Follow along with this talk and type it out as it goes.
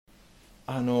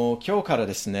今日から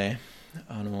ですね、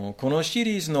このシ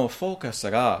リーズのフォーカ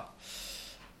スが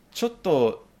ちょっ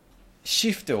と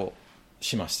シフト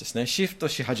しますですね。シフト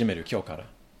し始める今日から。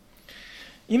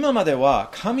今までは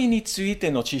神について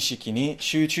の知識に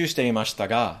集中していました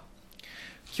が、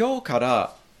今日か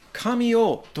ら神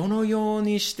をどのよう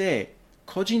にして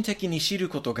個人的に知る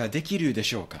ことができるで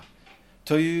しょうか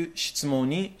という質問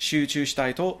に集中した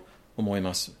いと思い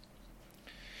ます。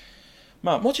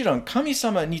もちろん神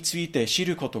様について知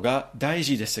ることが大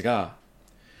事ですが、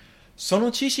そ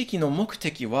の知識の目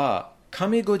的は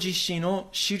神ご自身を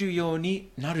知るよう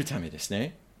になるためです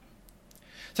ね。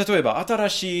例えば新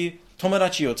しい友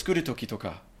達を作るときと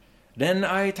か、恋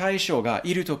愛対象が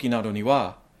いるときなどに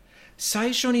は、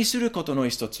最初にすることの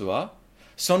一つは、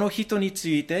その人につ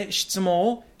いて質問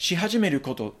をし始める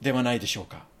ことではないでしょう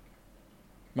か。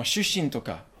出身と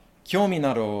か興味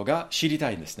などが知りた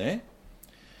いんですね。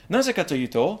なぜかという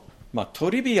と、ト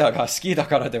リビアが好きだ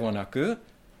からではなく、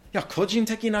個人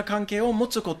的な関係を持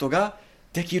つことが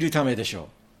できるためでしょう。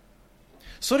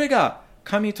それが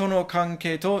神との関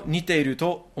係と似ている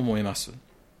と思います。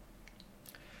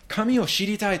神を知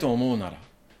りたいと思うなら、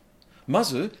ま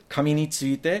ず神につ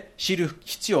いて知る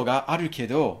必要があるけ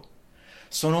ど、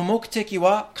その目的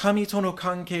は神との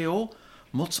関係を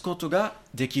持つことが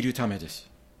できるためで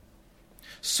す。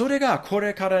それがこ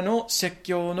れからの説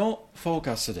教のフォー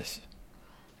カスです。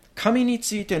神に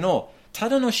ついてのた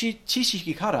だの知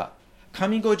識から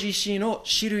神ご自身を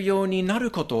知るようにな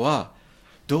ることは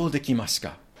どうできます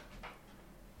か？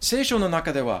聖書の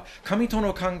中では神と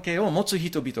の関係を持つ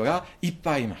人々がいっ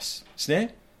ぱいいますです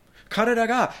ね。彼ら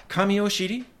が神を知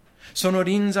り、その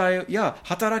臨在や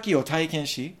働きを体験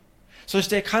し、そし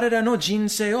て彼らの人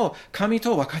生を神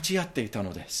と分かち合っていた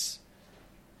のです。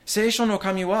聖書の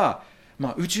神は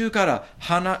宇宙か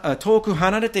ら遠く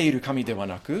離れている神では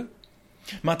なく、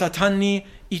また単に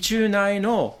宇宙内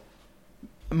の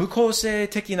無構成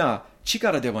的な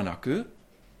力ではなく、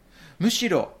むし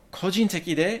ろ個人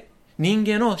的で人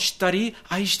間を知ったり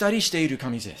愛したりしている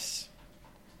神です。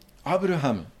アブラ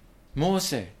ハム、モー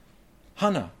セ、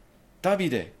ハナ、ダビ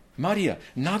デ、マリア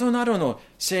などなどの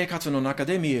生活の中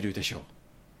で見えるでしょう。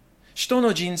人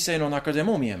の人生の中で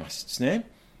も見えますですね。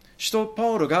使徒パ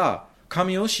ウロが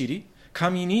神を知り、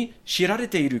神に知られ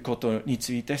ていることに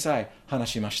ついてさえ話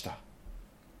しました。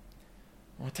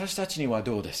私たちには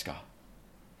どうですか？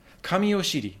神を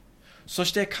知り、そ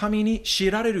して神に知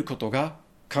られることが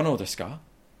可能ですか？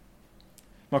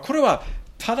これは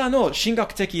ただの神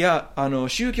学的や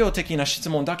宗教的な質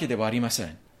問だけではありませ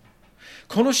ん。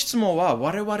この質問は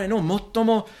我々の最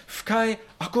も深い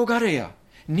憧れや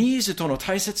ニーズとの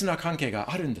大切な関係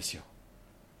があるんですよ。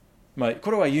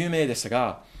これは有名です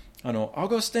が、ア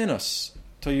ゴスティヌス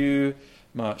という、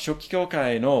初期教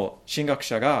会の神学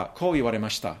者がこう言われま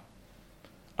した。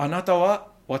あなたは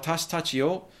私たち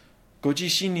をご自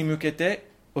身に向けて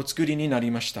お作りにな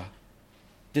りました。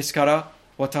ですから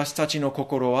私たちの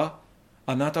心は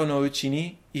あなたのうち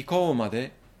に行こうま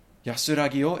で安ら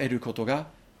ぎを得ることが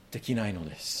できないの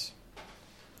です。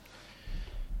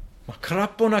空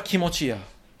っぽな気持ちや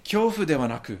恐怖では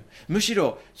なく、むし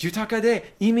ろ豊か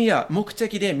で意味や目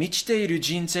的で満ちている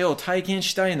人生を体験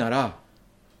したいなら、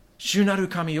主なる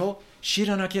神を知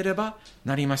らなければ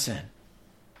なりません。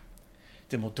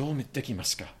でもどうできま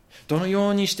すか？どのよ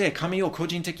うにして神を個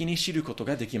人的に知ること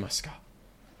ができますか？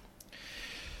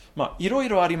いろい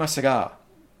ろありますが、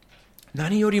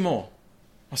何よりも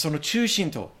その中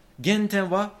心と原点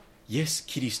はイエス・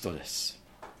キリストです。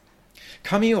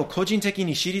神を個人的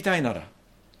に知りたいなら、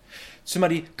つま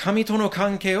り神との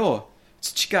関係を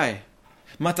培い、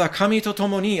また神と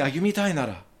共に歩みたいな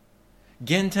ら、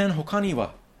原点他に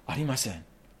はありません。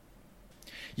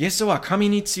イエスは神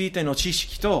についての知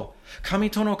識と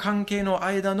神との関係の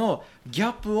間のギャ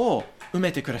ップを埋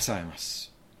めてくださいま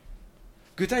す。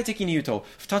具体的に言うと、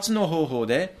2つの方法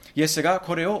でイエスが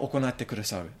これを行ってくだ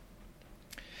さる。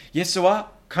イエス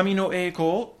は神の栄光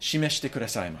を示してくだ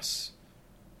さいます。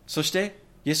そして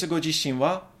イエスご自身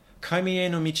は神へ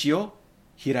の道を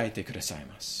開いてください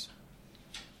ます。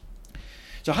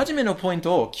じゃあ、初めのポイン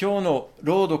トを今日の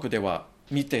朗読では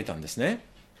見ていたんですね。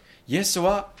イエス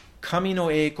は神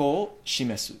の栄光を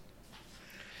示す。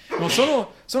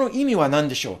その意味は何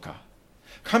でしょうか？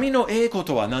神の栄光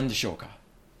とは何でしょうか？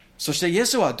そしてイエ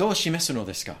スはどう示すの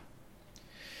ですか？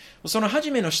その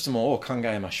初めの質問を考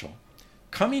えましょう。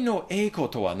神の栄光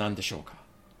とは何でしょう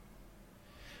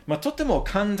か？とても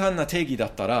簡単な定義だ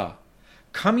ったら、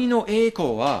神の栄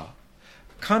光は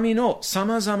神の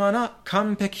様々な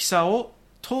完璧さを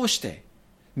通して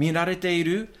見られてい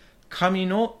る神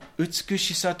の美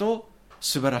しさと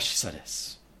素晴らしさで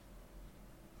す。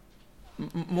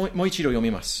もう一度読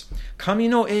みます。神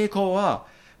の栄光は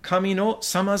神の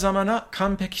様々な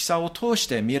完璧さを通し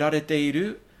て見られてい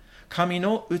る神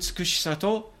の美しさ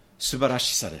と素晴ら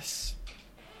しさです。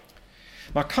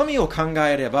神を考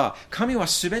えれば、神は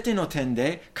すべての点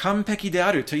で完璧で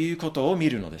あるということを見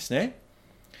るのですね。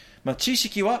知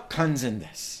識は完全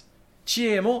です。知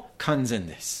恵も完全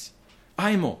です。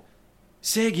愛も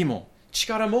正義も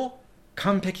力も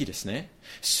完璧ですね。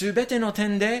すべての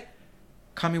点で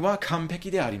神は完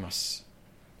璧であります。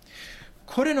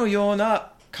これのよう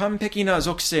な完璧な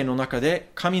属性の中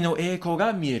で神の栄光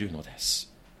が見えるので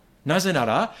す。なぜな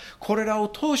ら、これらを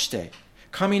通して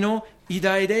神の偉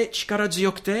大で力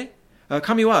強くて、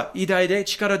神は偉大で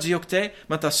力強くて、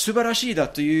また素晴らしいだ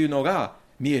というのが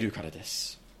見えるからで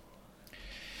す。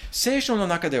聖書の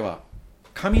中では、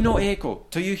神の栄光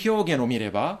という表現を見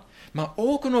れば、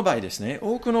多くの場合ですね、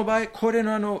多くの場合、これ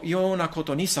らのようなこ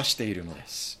とに指しているので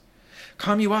す。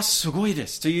神はすごいで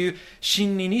すという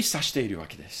真理に指しているわ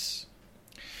けです。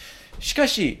しか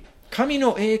し、神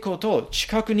の栄光と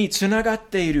近くにつながっ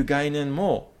ている概念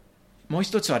ももう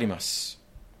一つあります。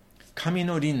神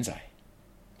の臨在。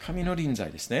神の臨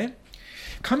在ですね。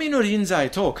神の臨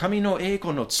在と神の栄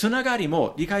光のつながり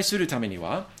も理解するために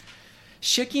は、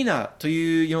シェキナと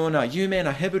いうような有名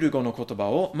なヘブル語の言葉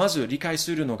をまず理解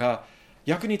するのが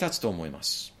役に立つと思いま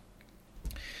す。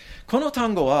この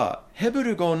単語はヘブ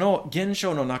ル語の原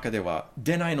章の中では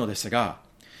出ないのですが、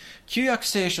旧約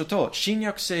聖書と新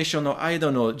約聖書の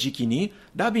間の時期に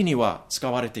ラビには使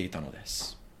われていたので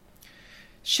す。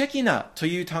シェキナと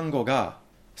いう単語が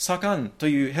サカンと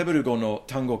いうヘブル語の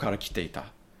単語から来ていた。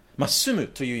住む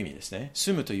という意味ですね。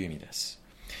住むという意味です。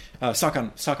サカ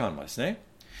ンはですね。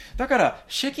だから、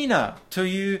シェキナと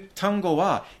いう単語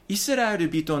はイスラエル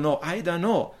人の間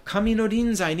の神の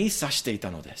臨在に指してい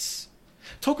たのです。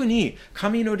特に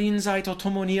神の臨在と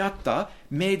共にあった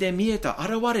目で見えた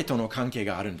現れとの関係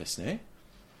があるんですね。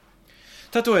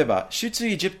例えば、出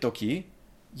エジプト記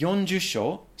40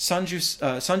章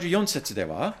34節で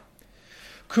は、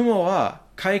雲は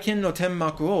会見の天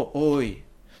幕を覆い、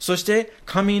そして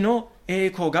神の栄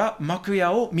光が幕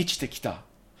屋を満ちてきた。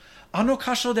あの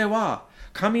箇所では、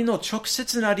神の直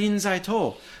接な臨在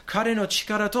と彼の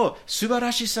力と素晴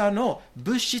らしさの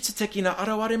物質的な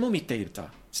現れも見ていたん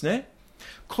ですね。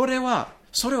それ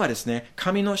はですね、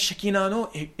神のシェキナの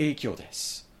影響で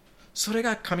す。それ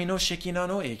が神のシェキナ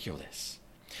の影響です。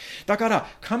だから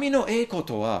神の栄光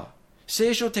とは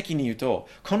聖書的に言うと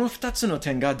この2つの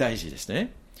点が大事です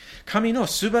ね。神の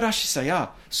素晴らしさ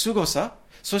や凄さ、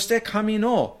そして神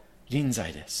の臨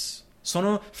在です。そ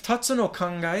の2つの考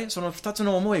え、その2つ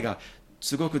の思いが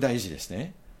すごく大事です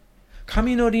ね。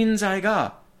神の臨在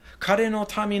が彼の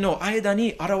民の間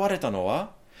に現れたの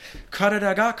は、彼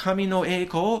らが神の栄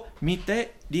光を見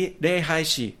て礼拝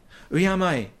し、敬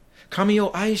い、神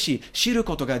を愛し、知る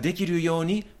ことができるよう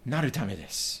になるためで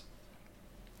す。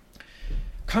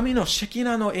神のシェキ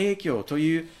ナの影響と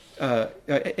いう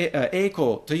栄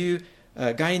光という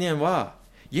概念は、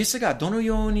イエスがどの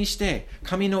ようにして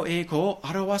神の栄光を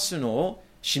表すのを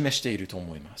示していると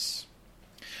思います。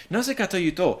なぜかとい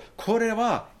うと、これ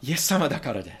はイエス様だ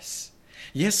からです。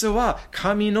イエスは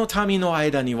神の民の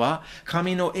間には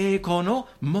神の栄光の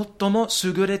最も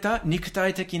優れた肉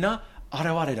体的な現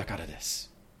れだからで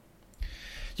す。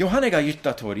ヨハネが言っ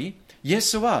た通り、イエ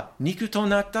スは肉と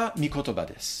なった御言葉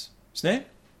です。です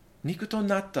ね。肉と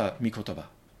なった御言葉。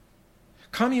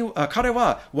彼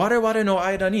は我々の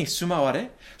間に住まわ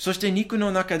れ、そして肉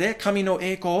の中で神の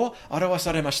栄光を表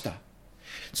されました。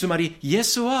つまり、イエ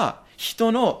スは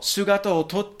人の姿を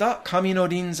とった神の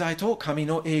臨在と神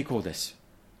の栄光です。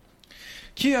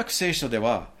旧約聖書で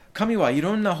は、神はい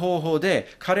ろんな方法で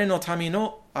彼の民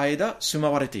の間住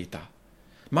まわれていた。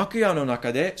幕屋の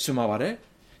中で住まわれ、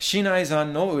シナイ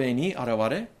山の上に現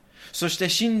れ、そして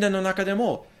神殿の中で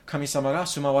も神様が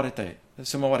住まわれ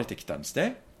てきたんです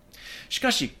ね。し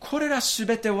かし、これらす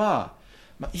べては、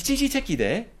一時的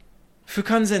で不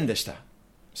完全でした。で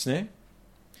すね。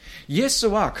イエス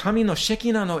は神のシェ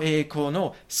キナの栄光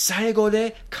の最後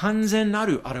で完全な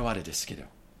る現れですけど、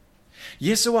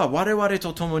イエスは我々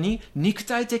と共に肉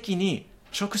体的に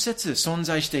直接存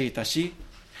在していたし、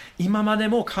今まで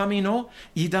も神の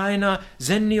偉大な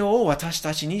善良を私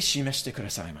たちに示してくだ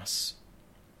さいます。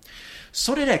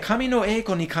それで神の栄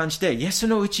光に関してイエス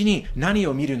のうちに何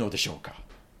を見るのでしょうか。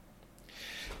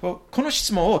この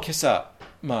質問を今朝、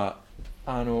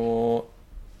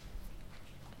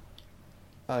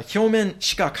表面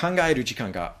しか考える時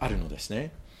間があるのです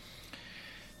ね。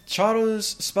チャール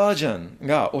ズ・スパージャン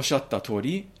がおっしゃった通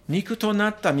り、肉とな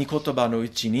った御言葉のう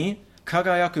ちに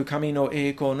輝く神の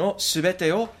栄光のすべ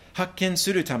てを発見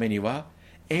するためには、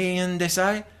永遠で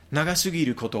さえ長すぎ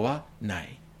ることはな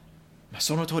い。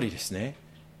その通りですね。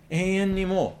永遠に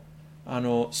も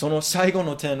その最後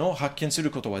の点を発見す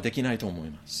ることはできないと思い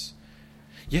ます。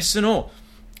イエスの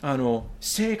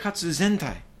生活全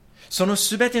体、その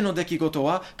すべての出来事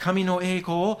は神の栄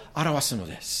光を表すの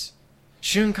です。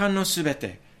瞬間のすべ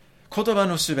て、言葉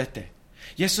のすべて、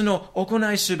イエスの行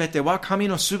いすべては神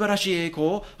の素晴らしい栄光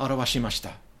を表しまし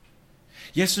た。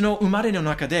イエスの生まれの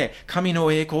中で神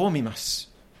の栄光を見ます。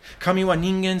神は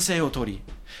人間性をとり、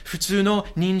普通の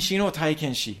妊娠を体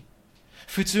験し、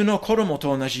普通の子供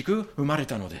と同じく生まれ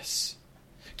たのです。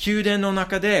宮殿の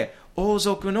中で王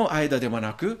族の間では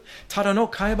なく、ただの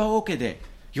会話桶で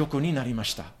横になりま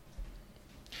した。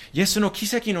イエスの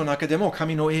奇跡の中でも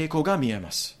神の栄光が見え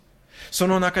ます。そ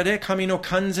の中で神の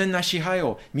完全な支配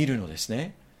を見るのです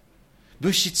ね。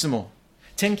物質も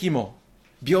天気も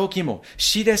病気も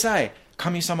死でさえ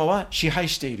神様は支配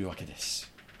しているわけで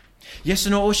す。イエス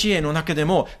の教えの中で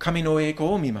も神の栄光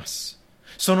を見ます。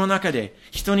その中で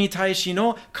人に対し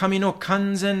の神の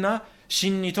完全な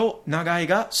真理と長い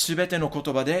がすべての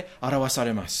言葉で表さ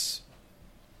れます。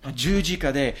十字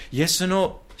架でイエス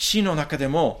の死の中で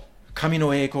も神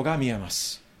の栄光が見えま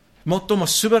す。最も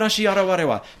素晴らしい現れ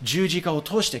は十字架を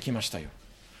通してきましたよ。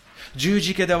十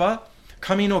字架では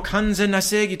神の完全な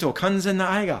正義と完全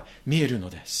な愛が見えるの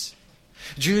です。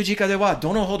十字架では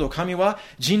どのほど神は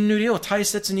人類を大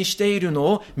切にしているの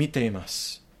を見ていま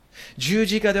す。十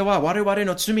字架では我々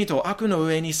の罪と悪の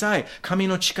上にさえ神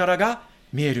の力が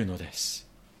見えるのです。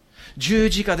十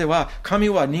字架では神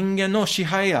は人間の支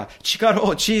配や力を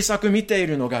小さく見てい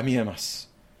るのが見えます。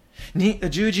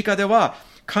十字架では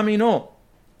神の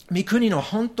御国の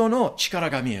本当の力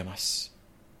が見えます。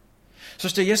そ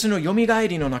してイエスのよみがえ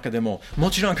りの中でも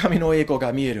もちろん神の栄光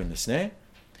が見えるんですね。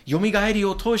よみがえり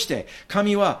を通して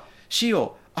神は死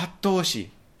を圧倒し、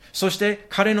そして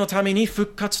彼のために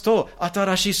復活と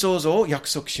新しい創造を約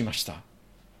束しました。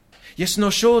イエス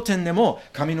の昇天でも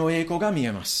神の栄光が見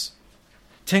えます。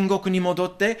天国に戻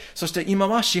って、そして今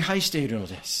は支配しているの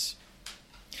です。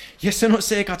イエスの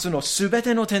生活のすべ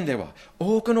ての点では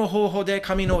多くの方法で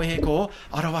神の栄光を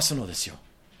表すのですよ。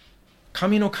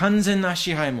神の完全な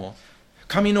支配も、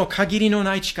神の限りの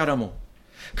ない力も、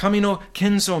神の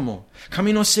謙遜も、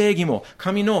神の正義も、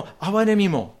神の憐れみ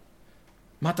も、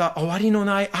また終わりの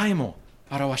ない愛も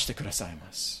表してください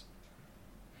ます。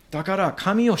だから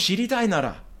神を知りたいな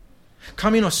ら、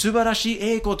神の素晴らしい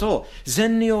栄光と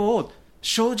全量を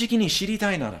正直に知り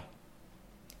たいなら、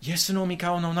イエスの御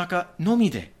顔の中の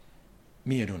みで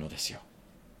見えるのですよ。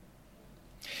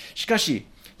しかし、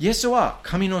イエスは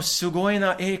神のすごい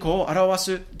な栄光を表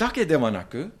すだけではな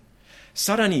く、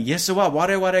さらにイエスは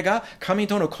我々が神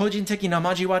との個人的な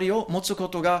交わりを持つこ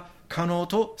とが可能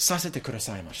とさせてくだ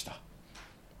さいました。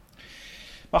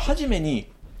はじめ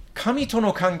に、神と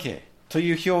の関係と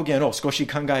いう表現を少し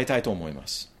考えたいと思いま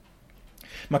す。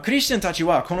クリスチャンたち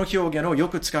はこの表現をよ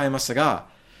く使いますが、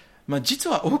実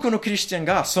は多くのクリスチャン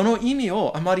がその意味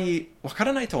をあまりわか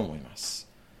らないと思います。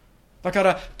だか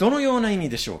ら、どのような意味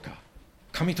でしょうか？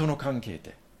神との関係っ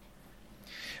て。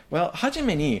はじ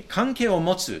めに関係を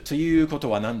持つということ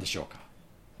は何でしょ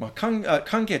うか？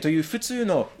関係という普通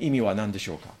の意味は何でし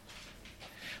ょう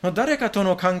か？誰かと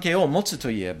の関係を持つ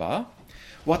といえば、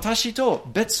私と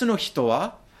別の人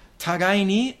は互い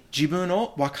に自分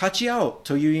を分かち合う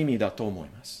という意味だと思い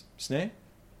ますですね。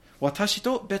私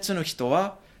と別の人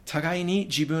は互いに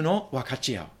自分を分か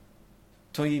ち合う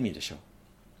という意味でしょう。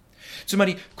つま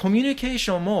りコミュニケーシ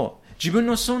ョンも自分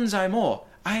の存在も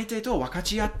相手と分か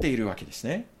ち合っているわけです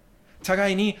ね。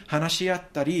互いに話し合っ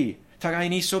たり、互い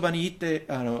にそばにいて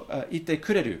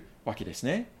くれるわけです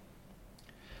ね。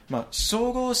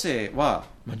総合性は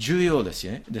重要です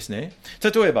ね。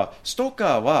例えば、ストー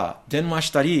カーは電話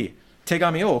したり、手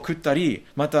紙を送ったり、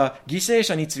また犠牲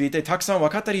者についてたくさん分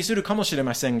かったりするかもしれ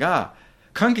ませんが、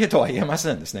関係とは言えま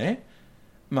せんですね。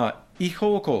違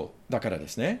法行だからで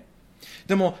すね。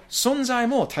でも、存在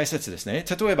も大切ですね。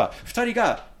例えば、二人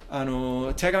が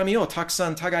手紙をたくさ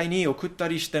ん互いに送った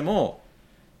りしても、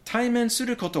対面す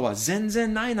ることは全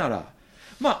然ないなら、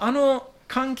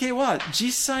関係は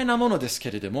実際なものです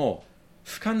けれども、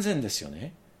不完全ですよ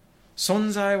ね。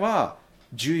存在は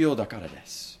重要だからで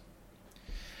す。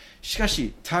しか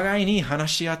し、互いに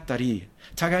話し合ったり、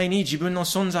互いに自分の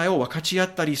存在を分かち合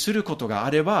ったりすることが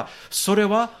あれば、それ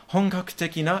は本格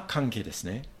的な関係です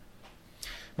ね。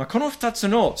この二つ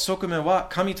の側面は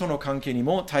神との関係に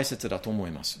も大切だと思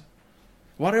います。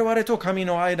我々と神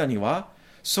の間には、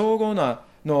相互な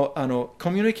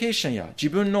コミュニケーションや自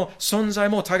分の存在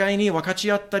も互いに分か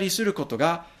ち合ったりすること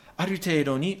がある程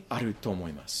度にあると思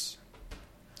います。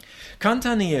簡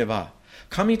単に言えば、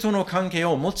神との関係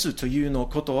を持つというの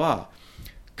ことは、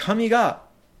神が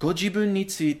ご自分に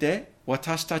ついて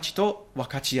私たちと分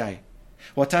かち合い、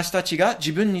私たちが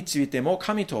自分についても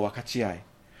神と分かち合い、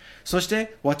そし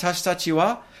て私たち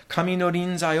は神の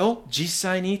臨在を実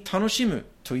際に楽しむ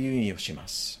という意味をしま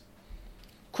す。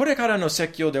これからの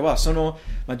説教ではその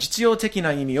実用的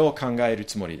な意味を考える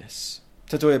つもりです。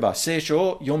例えば聖書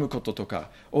を読むこととか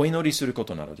お祈りするこ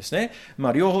となどですね。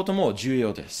両方とも重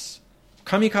要です。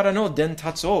神からの伝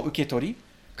達を受け取り、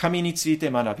神につい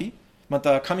て学び、ま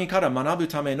た神から学ぶ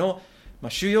ための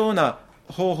主要な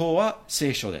方法は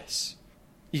聖書です。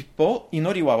一方、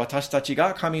祈りは私たち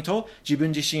が神と自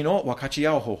分自身を分かち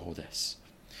合う方法です。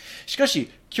しか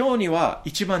し、今日には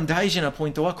一番大事なポイ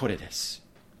ントはこれです。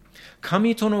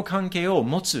神との関係を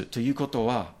持つということ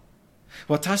は、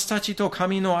私たちと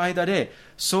神の間で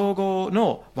相互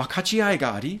の分かち合い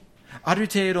があり、ある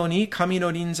程度に神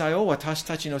の臨在を私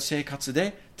たちの生活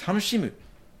で楽しむ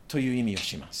という意味を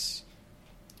します。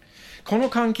この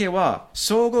関係は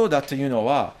相互だというの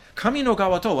は、神の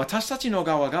側と私たちの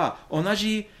側が同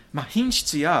じ品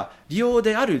質や利用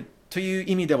であるという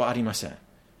意味ではありません。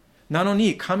なの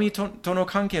に神との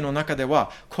関係の中で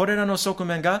はこれらの側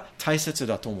面が大切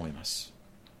だと思います。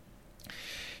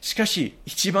しかし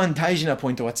一番大事なポ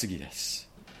イントは次です。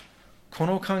こ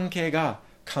の関係が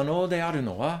可能である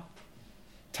のは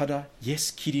ただイエ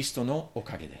ス・キリストのお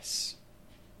かげです。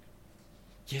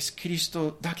イエス・キリス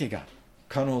トだけが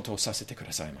可能とさせてく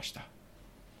ださいました。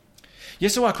イエ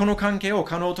スはこの関係を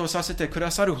可能とさせてくだ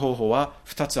さる方法は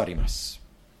2つあります。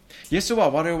イエスは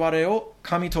我々を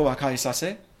神と和解さ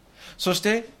せ、そし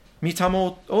て御霊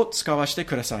を使わせて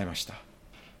くださいました。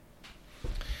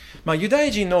ユダ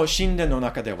ヤ人の神殿の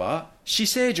中では至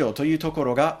聖所というとこ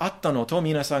ろがあったのと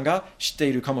皆さんが知って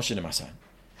いるかもしれません。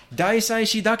大祭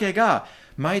司だけが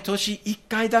毎年1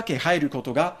回だけ入るこ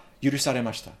とが許され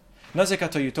ました。なぜか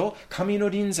というと、神の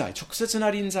臨在、直接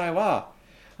な臨在は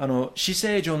至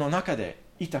聖所の中で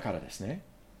いたからですね。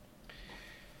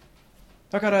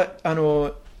だから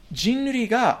人類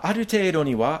がある程度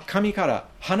には神から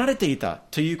離れていた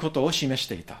ということを示し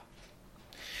ていた。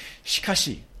しか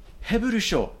しヘブル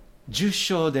書10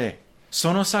章で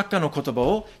その作家の言葉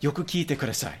をよく聞いてく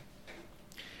ださい。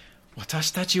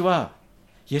私たちは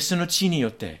イエスの血によ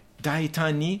って大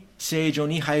胆に聖所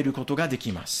に入ることがで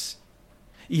きます。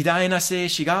偉大な聖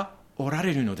司がおら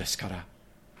れるのですから、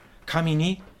神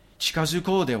に近づ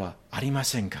こうではありま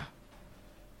せんか。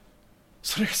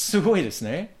それがすごいです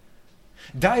ね。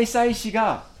大祭司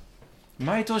が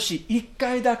毎年1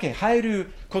回だけ入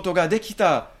ることができ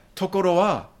たところ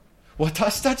は、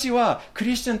私たちはク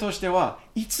リスチャンとしては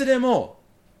いつでも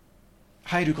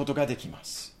入ることができま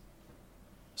す。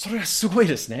それがすごい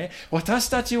ですね。私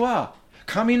たちは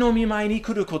神の御前に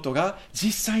来ることが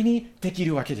実際にでき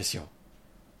るわけですよ。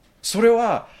それ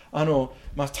は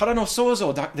ただの想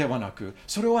像ではなく、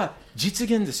それは実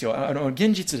現ですよ。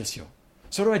現実ですよ。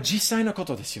それは実際のこ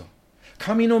とですよ。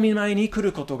神の御前に来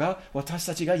ることが私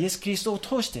たちがイエス・キリストを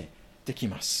通してでき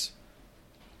ます。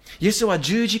イエスは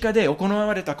十字架で行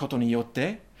われたことによっ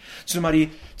て、つま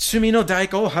り罪の代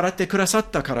価を払ってくださ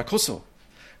ったからこそ、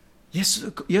イエ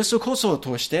スこそを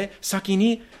通して先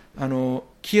に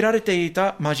切られてい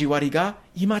た交わりが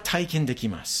今体験でき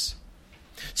ます。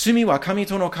罪は神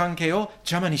との関係を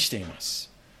邪魔にしていま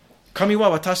す。神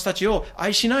は私たちを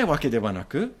愛しないわけではな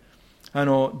く、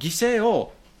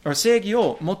正義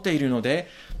を持っているので、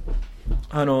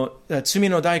罪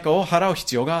の代価を払う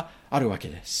必要があるわけ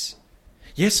です。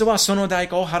イエスはその代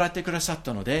価を払ってくださっ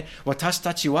たので、私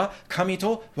たちは神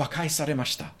と和解されま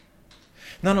した。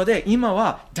なので今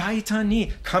は大胆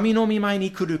に神の御前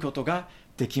に来ることが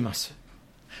できます。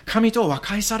神と和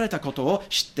解されたことを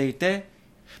知っていて、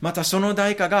またその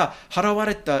代価が払わ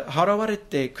れ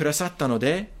てくださったの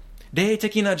で、霊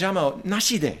的な邪魔をな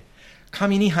しで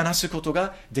神に話すこと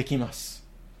ができます。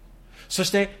そし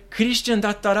てクリスチャン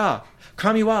だったら、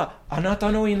神はあな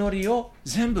たの祈りを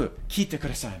全部聞いてく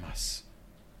ださいます。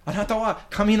あなたは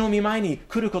神の御前に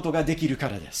来ることができるか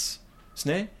らです。です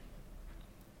ね。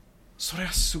それ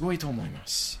はすごいと思いま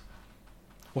す。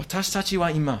私たち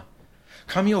は今、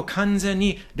神を完全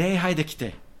に礼拝でき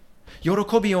て、喜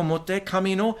びを持って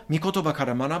神の御言葉か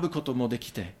ら学ぶこともで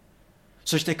きて、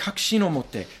そして確信を持っ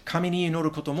て神に祈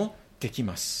ることもでき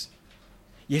ます。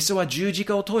イエスは十字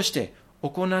架を通して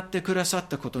行ってくださっ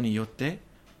たことによって、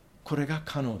これが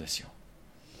可能ですよ。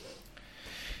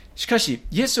しかし、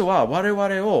イエスは我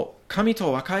々を神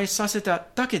と和解させた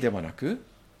だけではなく、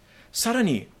さら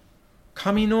に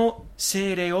神の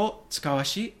聖霊を使わ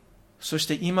し、そし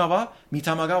て今は御霊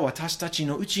が私たち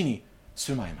のうちに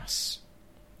住まいます。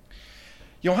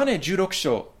ヨハネ16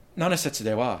章7節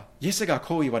では、イエスが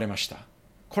こう言われました。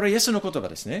これイエスの言葉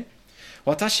ですね。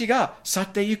私が去っ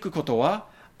ていくことは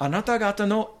あなた方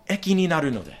の益にな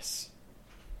るのです。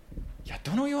いや、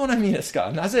どのような意味です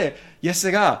か？なぜイエ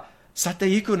スが去って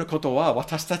いくことは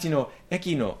私たちの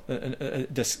益の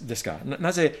ですか？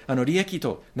なぜ利益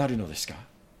となるのですか？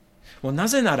な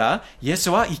ぜなら、イエス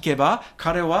は行けば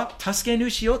彼は助け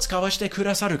主を使わせてく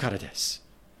ださるからです。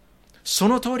そ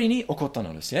の通りに起こった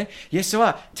のですね。イエス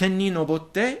は天に昇っ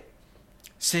て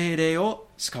聖霊を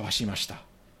使わしました。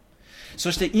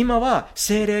そして今は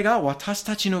聖霊が私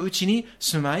たちのうちに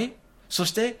住まい、そ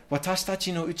して私た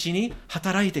ちのうちに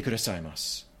働いてくださいま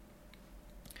す。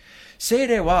聖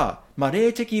霊は、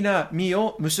霊的な実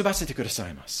を結ばせてくださ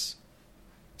います。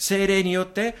聖霊によっ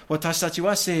て私たち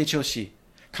は成長し、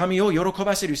神を喜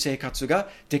ばせる生活が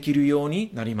できるよう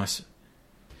になります。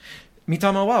御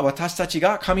霊は私たち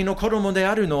が神の子供で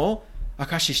あるのを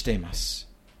証ししています。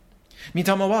御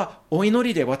霊はお祈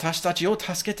りで私たちを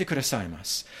助けてくださいま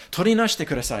す。取りなして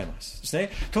くださいますです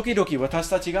ね。時々私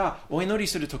たちがお祈り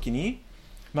するときに、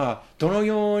どの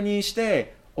ようにし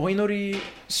てお祈り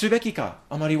すべきか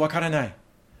あまりわからない。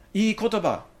いい言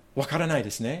葉わからないで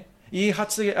すね。いい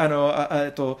発言、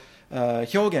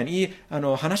表現、いい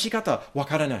話し方わ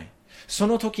からない。そ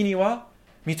の時には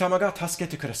御霊が助け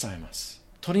てくださいます。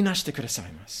取りなしてくださ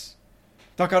います。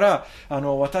だから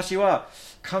私は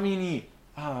神に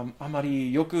あま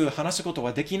りよく話すこと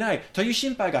はできないという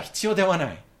心配が必要では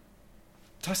ない。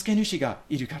助け主が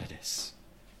いるからです。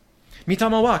御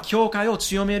霊は教会を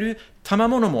強める賜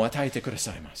物も与えてくだ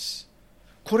さいます。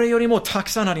これよりもたく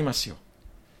さんありますよ。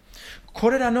こ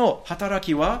れらの働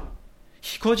きは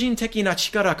非個人的な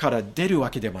力から出るわ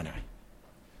けではない。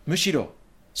むしろ、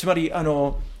つまり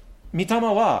御霊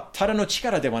はただの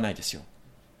力ではないですよ。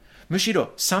むし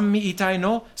ろ三位一体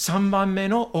の3番目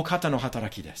のお方の働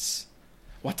きです。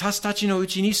私たちのう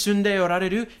ちに住んでおられ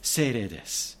る聖霊で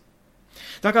す。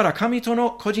だから神との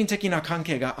個人的な関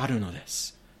係があるので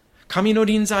す。神の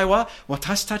臨在は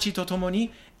私たちと共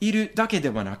にいるだけで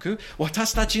はなく、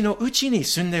私たちのうちに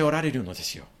住んでおられるので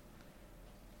すよ。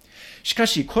しか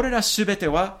しこれらすべて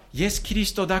はイエス・キリ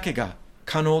ストだけが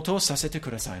可能とさせて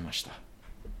くださいました。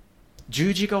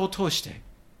十字架を通して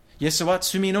イエスは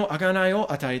罪の贖い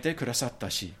を与えてくださっ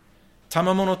たし、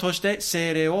賜物として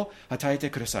聖霊を与えて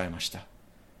くださいました。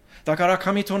だから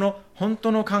神との本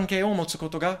当の関係を持つこ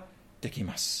とができ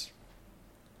ます。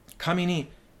神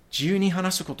に自由に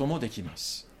話すこともできま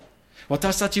す。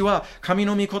私たちは神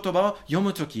の御言葉を読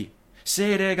むとき、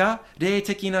聖霊が霊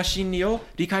的な真理を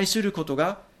理解すること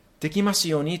ができます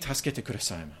ように助けてくだ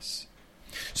さいます。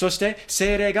そして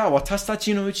聖霊が私た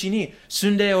ちのうちに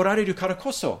住んでおられるから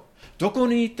こそ、どこ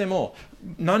に行っても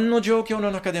何の状況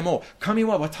の中でも神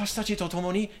は私たちと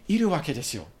共にいるわけで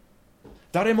すよ。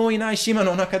誰もいない島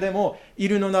の中でもい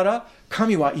るのなら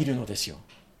神はいるのですよ。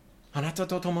あなた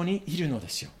と共にいるので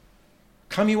すよ。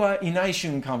神はいない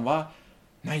瞬間は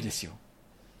ないですよ。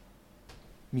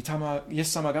イエ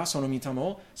ス様がその御霊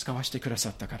を使わせてくださ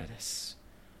ったからです。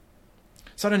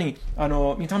さらに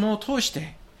御霊を通し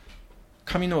て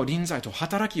神の臨在と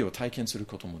働きを体験する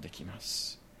こともできま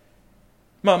す。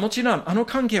もちろん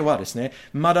関係はですね、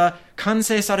まだ完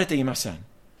成されていません。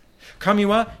神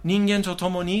は人間と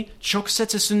共に直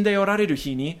接住んでおられる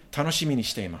日に楽しみに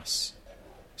しています。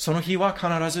その日は必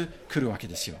ず来るわけ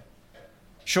ですよ。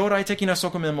将来的な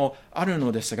側面もある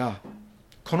のですが、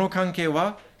この関係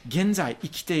は現在生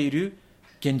きている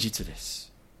現実で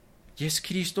す。イエス・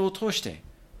キリストを通して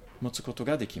持つこと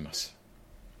ができます。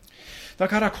だ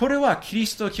からこれはキリ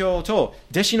スト教と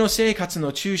弟子の生活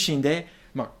の中心で、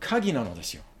鍵なので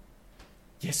すよ。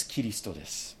イエス・キリストで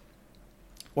す。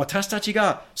私たち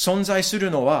が存在す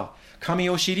るのは神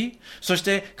を知り、そし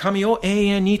て神を永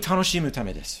遠に楽しむた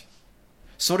めです。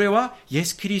それはイエ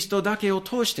ス・キリストだけを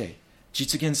通して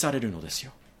実現されるのです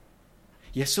よ。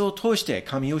イエスを通して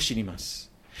神を知りま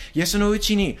す。イエスのう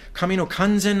ちに神の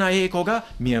完全な栄光が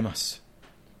見えます。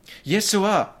イエス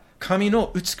は神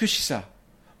の美しさ、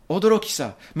驚き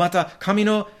さ、また神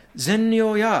の善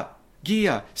良や義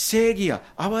や正義や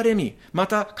憐れみ、ま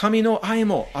た神の愛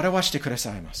も表してくだ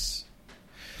さいます。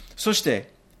そし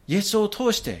てイエスを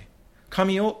通して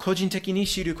神を個人的に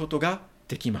知ることが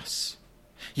できます。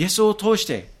イエスを通し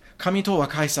て神と和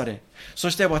解され、そ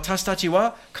して私たち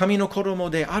は神の子供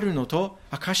であるのと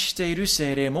証ししている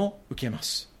聖霊も受けま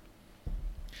す。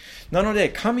なので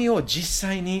神を実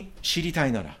際に知りた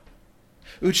いなら、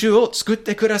宇宙を作っ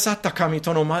てくださった神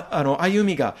との歩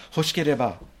みが欲しけれ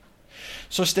ば、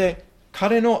そして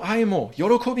彼の愛も喜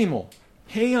びも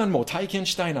平安も体験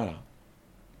したいなら、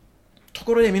と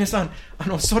ころで皆さん、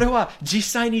それは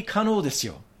実際に可能です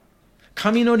よ。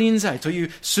神の臨在とい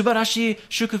う素晴らしい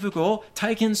祝福を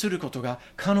体験することが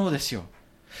可能ですよ。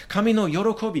神の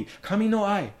喜び、神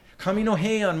の愛、神の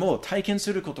平安も体験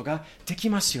することができ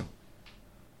ますよ。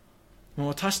もう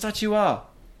私たちは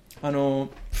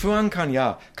不安感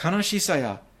や悲しさ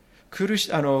や苦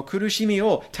しみ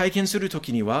を体験すると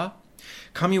きには、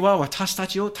神は私た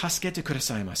ちを助けてくだ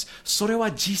さいます。それ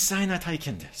は実際な体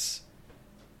験です。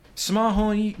スマ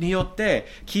ホによって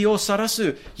気をさら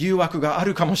す誘惑があ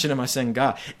るかもしれません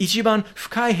が、一番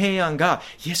深い平安が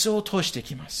イエスを通して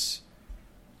きます。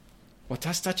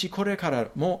私たちこれから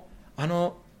も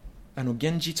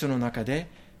現実の中で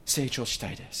成長し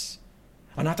たいです。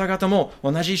あなた方も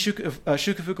同じ祝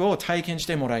福を体験し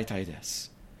てもらいたいで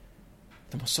す。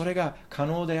でもそれが可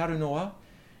能であるのは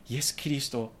イエス・キリス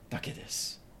トだけで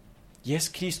す。イエ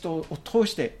ス・キリストを通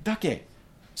してだけ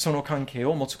その関係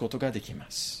を持つことができま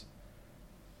す。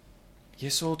イエ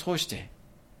スを通して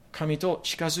神と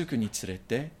近づくにつれ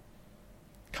て、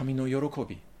神の喜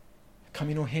び、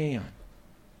神の平安、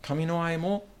神の愛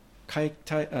も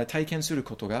体験する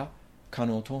ことが可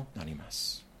能となりま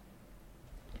す。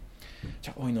じ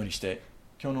ゃあお祈りして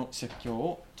今日の説教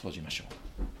を閉じましょう。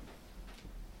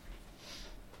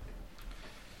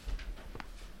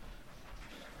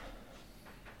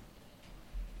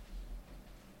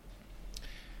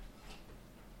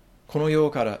この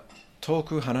世から遠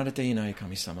く離れていない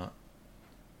神様、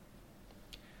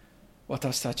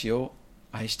私たちを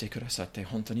愛してくださって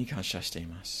本当に感謝してい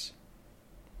ます。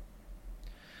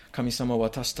神様、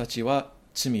私たちは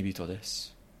罪人で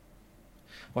す。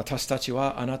私たち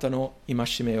はあなたの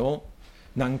戒めを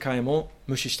何回も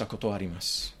無視したことがありま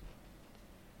す。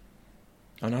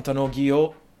あなたの義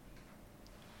を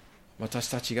私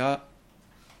たちが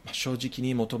正直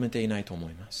に求めていないと思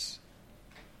います。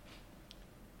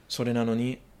それなの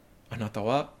にあなた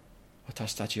は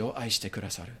私たちを愛してく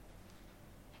ださる。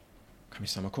神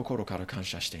様、心から感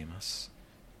謝しています。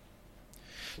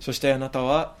そしてあなた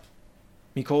は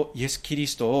御子イエス・キリ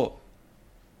ストを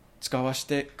使わせ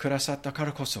てくださったか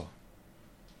らこそ、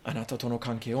あなたとの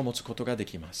関係を持つことがで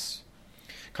きます。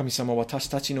神様、私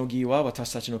たちの義は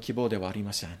私たちの希望ではあり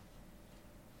ません。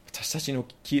私たちの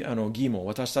義も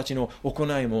私たちの行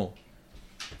いも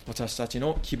私たち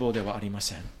の希望ではありま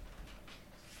せん。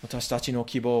私たちの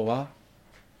希望は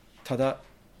ただ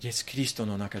イエス・キリスト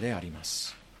の中でありま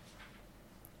す。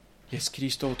イエス・キ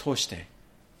リストを通して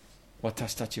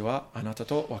私たちはあなた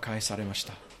と和解されまし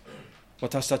た。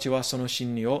私たちはその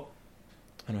真理を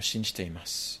信じていま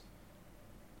す。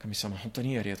神様、本当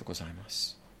にありがとうございま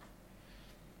す。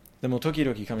でも時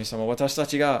々神様、私た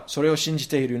ちがそれを信じ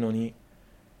ているのに、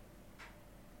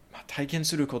体験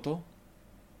すること、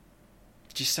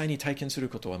実際に体験する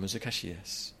ことは難しいで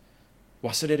す。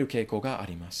忘れる傾向があ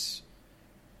ります。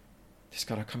です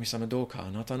から神様、どうかあ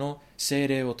なたの聖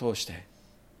霊を通して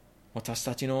私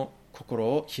たちの心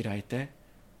を開いて、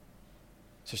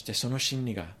そしてその真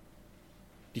理が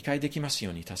理解できます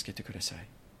ように助けてください。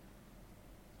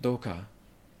どうか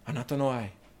あなたの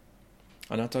愛、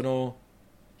あなたの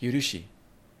許し、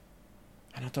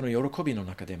あなたの喜びの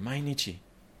中で毎日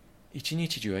一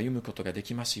日中歩むことがで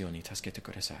きますように助けて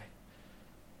ください。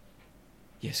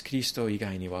イエス・キリスト以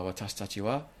外には私たち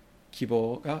は希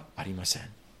望がありません。で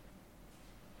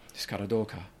すからどう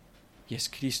かイエス・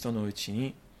キリストのうち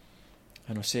に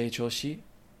成長し、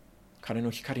彼の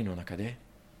光の中で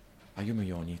歩む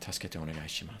ように助けてお願い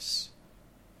します。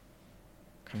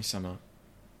神様、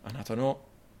あなたの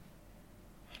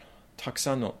たく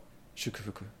さんの祝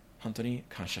福、本当に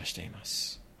感謝していま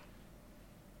す。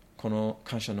この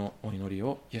感謝のお祈り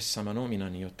をイエス様の皆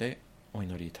によってお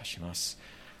祈りいたします。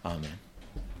アーメン。